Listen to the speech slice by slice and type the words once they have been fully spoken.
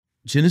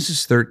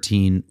Genesis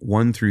 13,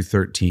 1 through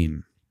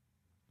 13.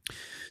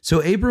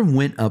 So Abram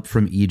went up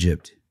from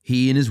Egypt,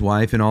 he and his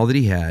wife and all that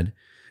he had,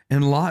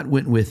 and Lot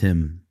went with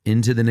him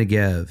into the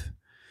Negev.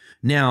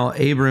 Now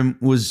Abram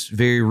was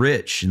very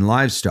rich in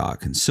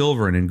livestock and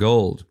silver and in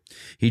gold.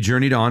 He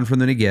journeyed on from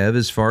the Negev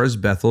as far as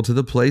Bethel to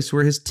the place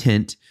where his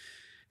tent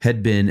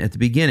had been at the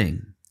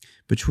beginning,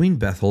 between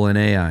Bethel and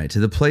Ai, to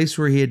the place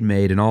where he had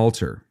made an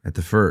altar at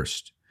the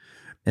first.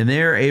 And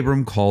there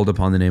Abram called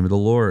upon the name of the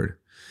Lord.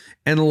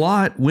 And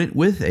Lot went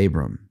with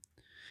Abram.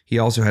 He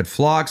also had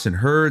flocks and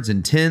herds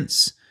and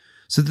tents,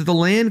 so that the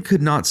land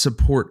could not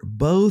support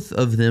both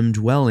of them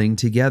dwelling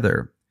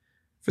together.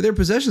 For their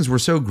possessions were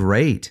so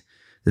great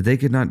that they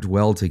could not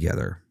dwell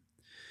together.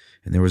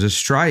 And there was a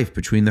strife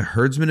between the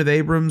herdsmen of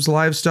Abram's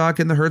livestock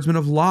and the herdsmen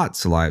of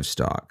Lot's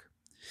livestock.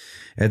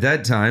 At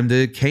that time,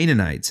 the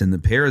Canaanites and the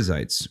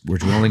Perizzites were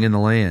dwelling in the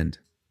land.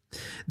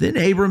 Then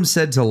Abram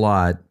said to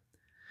Lot,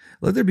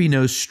 "Let there be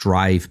no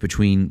strife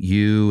between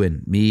you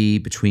and me,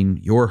 between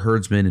your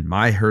herdsmen and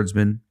my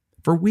herdsmen,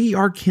 for we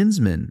are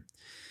kinsmen.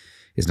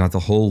 Is not the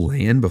whole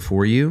land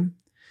before you?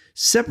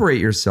 Separate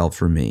yourself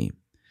from me.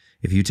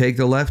 If you take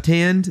the left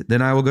hand,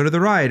 then I will go to the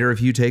right, or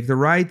if you take the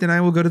right, then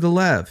I will go to the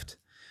left."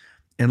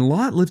 And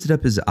Lot lifted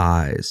up his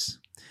eyes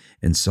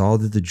and saw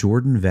that the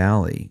Jordan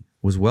Valley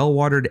was well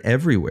watered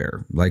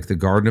everywhere, like the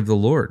garden of the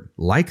Lord,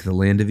 like the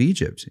land of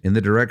Egypt, in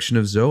the direction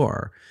of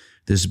Zoar.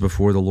 This is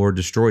before the Lord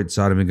destroyed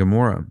Sodom and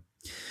Gomorrah.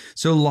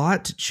 So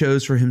Lot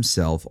chose for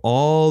himself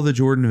all the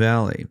Jordan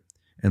Valley,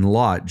 and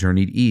Lot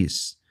journeyed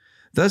east.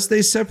 Thus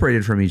they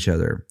separated from each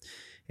other.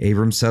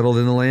 Abram settled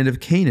in the land of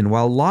Canaan,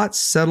 while Lot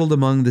settled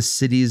among the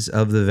cities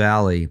of the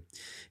valley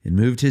and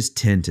moved his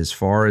tent as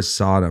far as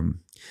Sodom.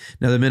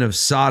 Now the men of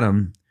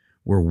Sodom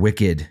were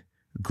wicked,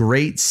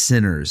 great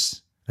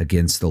sinners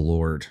against the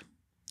Lord.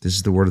 This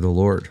is the word of the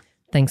Lord.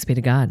 Thanks be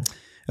to God.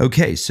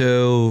 Okay,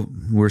 so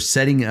we're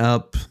setting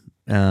up,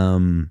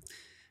 we're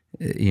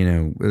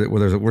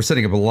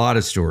setting up a lot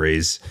of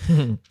stories.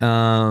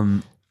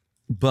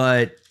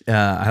 But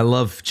I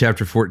love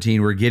chapter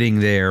 14. We're getting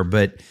there,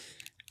 but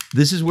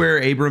this is where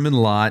Abram and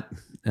Lot,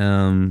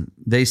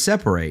 they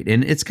separate.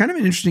 And it's kind of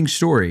an interesting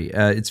story.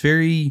 It's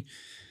very,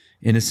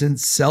 in a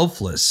sense,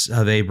 selfless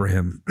of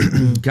Abraham.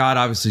 God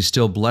obviously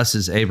still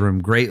blesses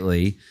Abram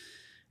greatly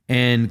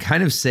and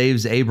kind of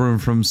saves Abram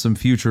from some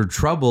future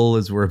trouble,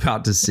 as we're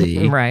about to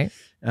see. Right.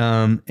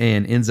 And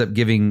ends up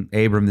giving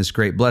Abram this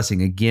great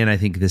blessing. Again, I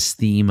think this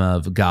theme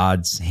of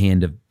God's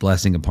hand of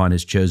blessing upon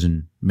his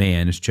chosen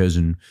man, his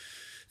chosen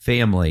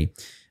family.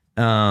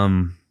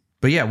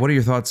 But yeah, what are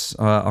your thoughts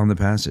on the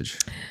passage?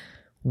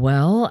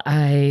 Well,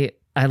 I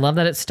love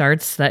that it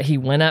starts that he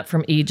went up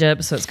from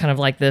Egypt. So it's kind of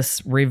like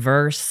this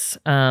reverse.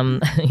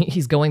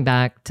 He's going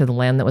back to the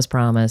land that was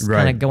promised, Right.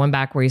 kind of going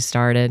back where he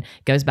started,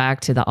 goes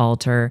back to the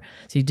altar.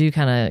 So you do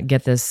kind of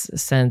get this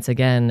sense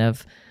again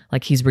of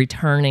like he's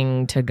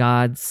returning to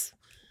God's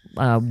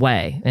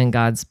way and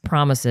God's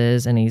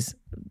promises, and he's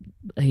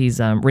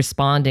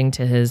responding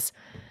to his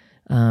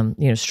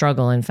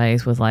struggle in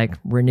faith with like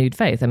renewed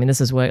faith. I mean,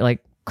 this is what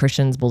like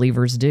Christians,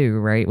 believers do,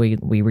 right?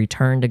 We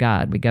return to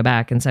God, we go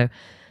back, and so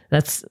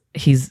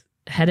he's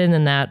headed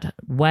in that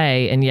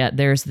way, and yet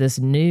there's this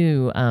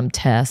new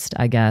test,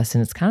 I guess,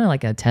 and it's kind of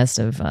like a test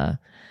of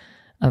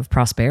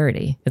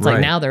prosperity. It's Right.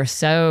 like now they're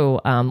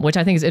so, which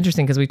I think is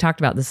interesting because we talked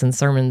about this in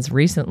sermons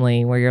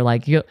recently, where you're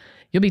like you'll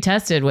be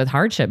tested with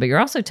hardship, but you're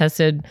also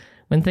tested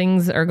when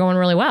things are going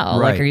really well.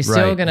 Right, like, are you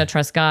still right. going to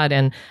trust God?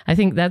 And I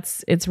think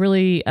it's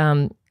really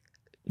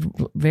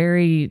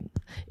very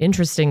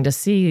interesting to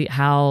see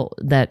how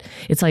that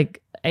it's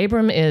like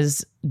Abram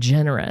is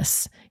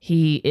generous.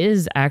 He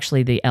is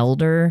actually the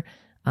elder.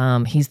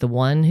 He's the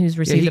one who's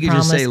received He the could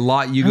promise. just say,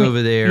 Lot, you go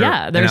over there,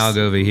 and I'll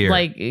go over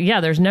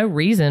here. There's no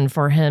reason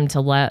for him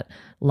to let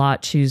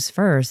Lot choose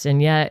first.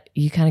 And yet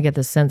you kind of get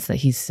the sense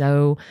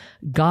that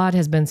God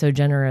has been so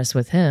generous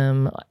with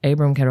him.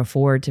 Abram can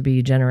afford to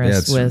be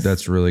generous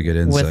that's really good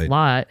insight. with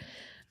Lot.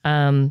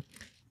 And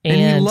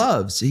he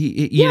loves,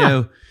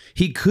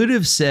 he could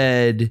have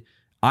said,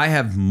 I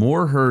have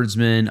more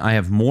herdsmen, I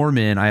have more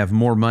men, I have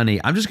more money.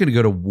 I'm just going to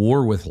go to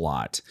war with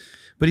Lot.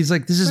 But he's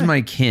like, this is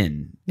my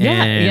kin.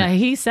 Yeah,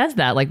 he says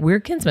that. Like, we're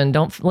kinsmen,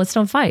 let's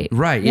don't fight.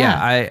 Right,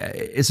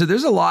 yeah. So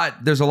there's a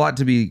lot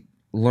to be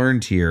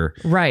learned here.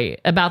 Right,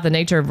 about the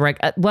nature of,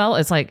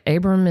 it's like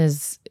Abram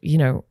is,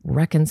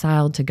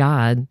 reconciled to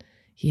God.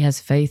 He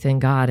has faith in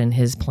God and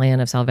his plan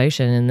of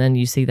salvation. And then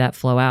you see that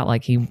flow out,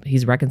 like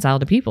he's reconciled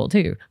to people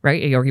too,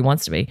 right? Or he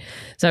wants to be.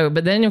 So,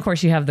 but then of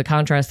course you have the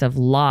contrast of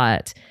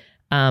Lot,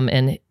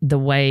 and the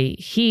way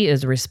he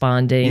is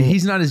responding. And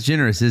he's not as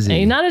generous, is he?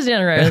 He's not as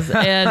generous.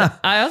 And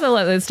I also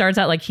love it starts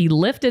out like he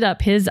lifted up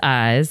his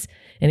eyes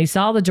and he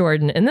saw the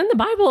Jordan. And then the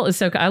Bible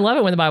is I love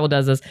it when the Bible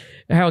does this,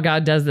 how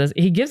God does this.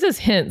 He gives us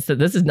hints that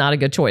this is not a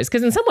good choice.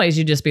 Because in some ways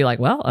you just be like,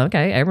 well,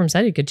 okay, Abram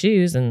said he could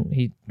choose, and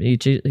he's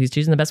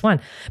choosing the best one.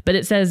 But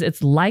it says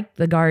it's like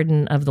the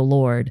garden of the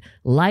Lord,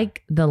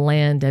 like the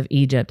land of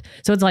Egypt.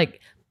 So it's like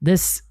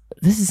this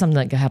is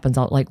something that happens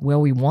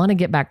we want to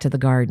get back to the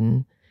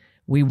garden.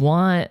 We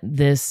want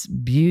this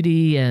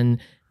beauty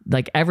and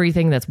like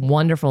everything that's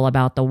wonderful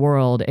about the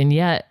world. And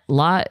yet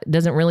Lot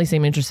doesn't really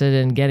seem interested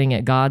in getting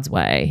it God's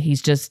way.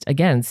 He's just,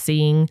 again,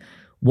 seeing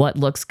what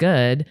looks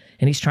good.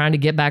 And he's trying to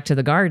get back to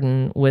the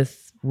garden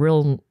with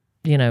real,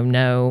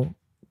 no,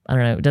 I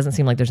don't know. It doesn't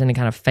seem like there's any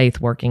kind of faith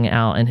working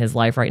out in his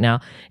life right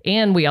now.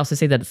 And we also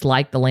see that it's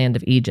like the land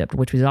of Egypt,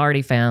 which we've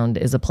already found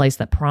is a place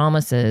that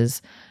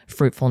promises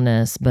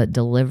fruitfulness, but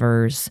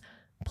delivers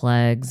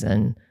plagues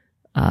and,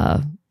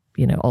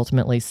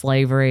 ultimately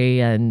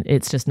slavery. And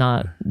it's just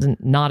not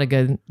a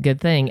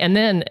good thing. And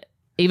then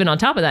even on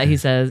top of that, he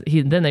says,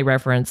 then they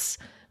reference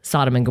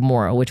Sodom and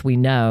Gomorrah, which we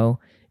know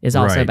is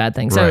also a bad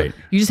thing. So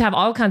you just have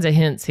all kinds of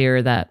hints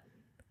here that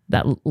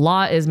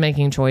Lot is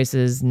making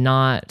choices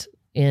not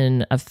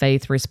in a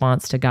faith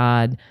response to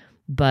God,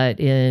 but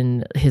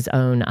in his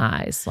own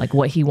eyes, like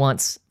what he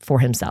wants for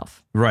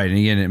himself. Right. And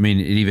again, I mean,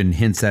 it even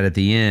hints that at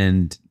the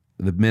end,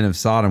 the men of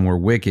Sodom were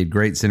wicked,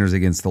 great sinners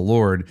against the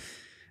Lord.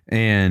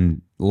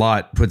 And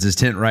Lot puts his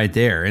tent right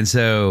there. And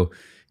so,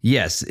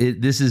 yes,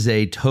 this is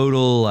a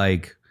total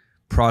like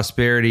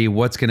prosperity,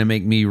 what's going to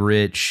make me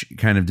rich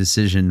kind of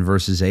decision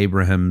versus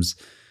Abraham's,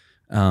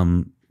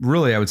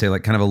 really, I would say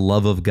like kind of a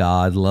love of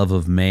God, love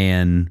of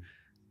man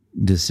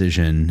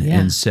decision.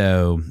 Yeah. And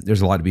so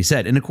there's a lot to be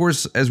said. And of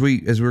course, as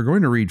we're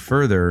going to read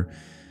further,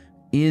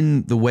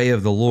 in the way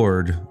of the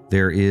Lord,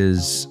 there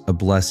is a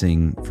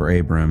blessing for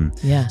Abram.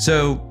 Yeah.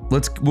 So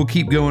we'll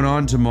keep going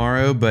on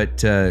tomorrow,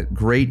 but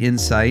great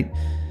insight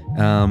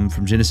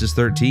from Genesis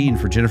 13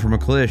 for Jennifer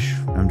McClish.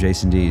 I'm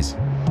Jason Dees.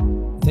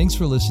 Thanks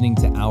for listening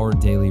to Our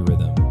Daily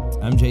Rhythm.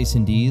 I'm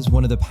Jason Dees,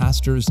 one of the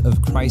pastors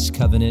of Christ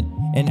Covenant,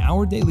 and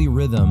Our Daily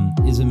Rhythm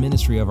is a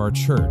ministry of our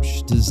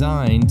church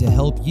designed to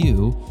help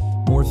you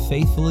more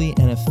faithfully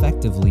and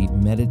effectively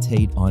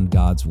meditate on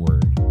God's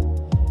Word.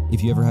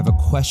 If you ever have a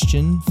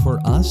question for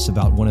us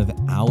about one of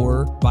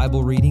our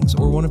Bible readings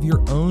or one of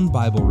your own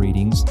Bible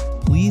readings,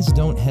 please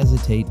don't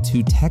hesitate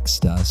to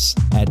text us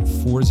at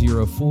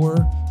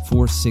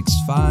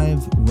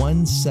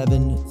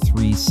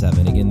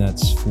 404-465-1737. Again,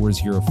 that's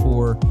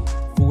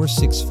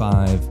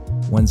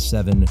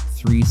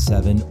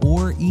 404-465-1737.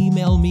 Or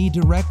email me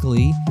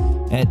directly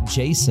at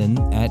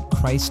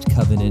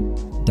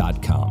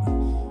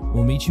jason@christcovenant.com.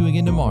 We'll meet you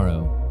again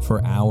tomorrow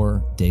for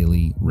Our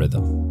Daily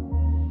Rhythm.